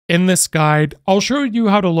In this guide, I'll show you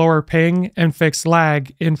how to lower ping and fix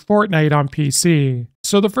lag in Fortnite on PC.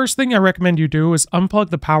 So the first thing I recommend you do is unplug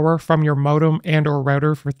the power from your modem and or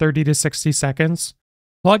router for 30 to 60 seconds.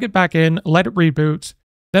 Plug it back in, let it reboot,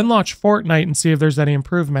 then launch Fortnite and see if there's any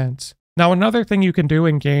improvement. Now another thing you can do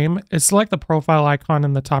in game is select the profile icon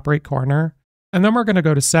in the top right corner, and then we're going to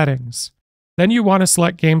go to settings. Then you want to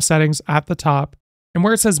select game settings at the top, and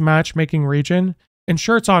where it says matchmaking region,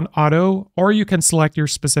 ensure it's on auto, or you can select your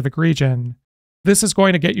specific region. This is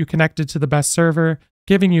going to get you connected to the best server,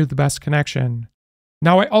 giving you the best connection.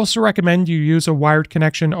 Now I also recommend you use a wired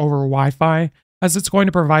connection over Wi-Fi, as it's going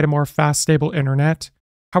to provide a more fast, stable internet.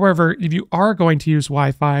 However, if you are going to use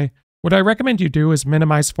Wi-Fi, what I recommend you do is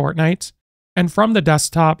minimize Fortnite, and from the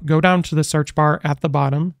desktop, go down to the search bar at the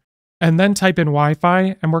bottom, and then type in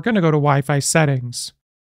Wi-Fi, and we're going to go to Wi-Fi settings.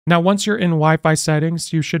 Now, once you're in Wi-Fi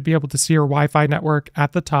settings, you should be able to see your Wi-Fi network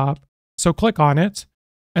at the top, so click on it.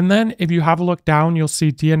 And then if you have a look down, you'll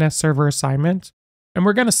see DNS server assignment, and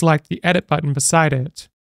we're going to select the edit button beside it.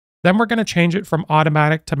 Then we're going to change it from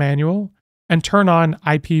automatic to manual, and turn on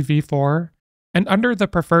IPv4. And under the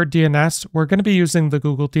preferred DNS, we're going to be using the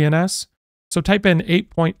Google DNS, so type in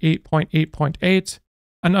 8.8.8.8,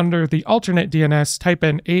 and under the alternate DNS, type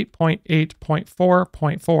in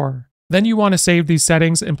 8.8.4.4. Then you want to save these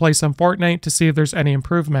settings and play some Fortnite to see if there's any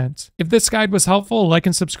improvement. If this guide was helpful, like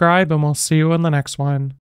and subscribe, and we'll see you in the next one.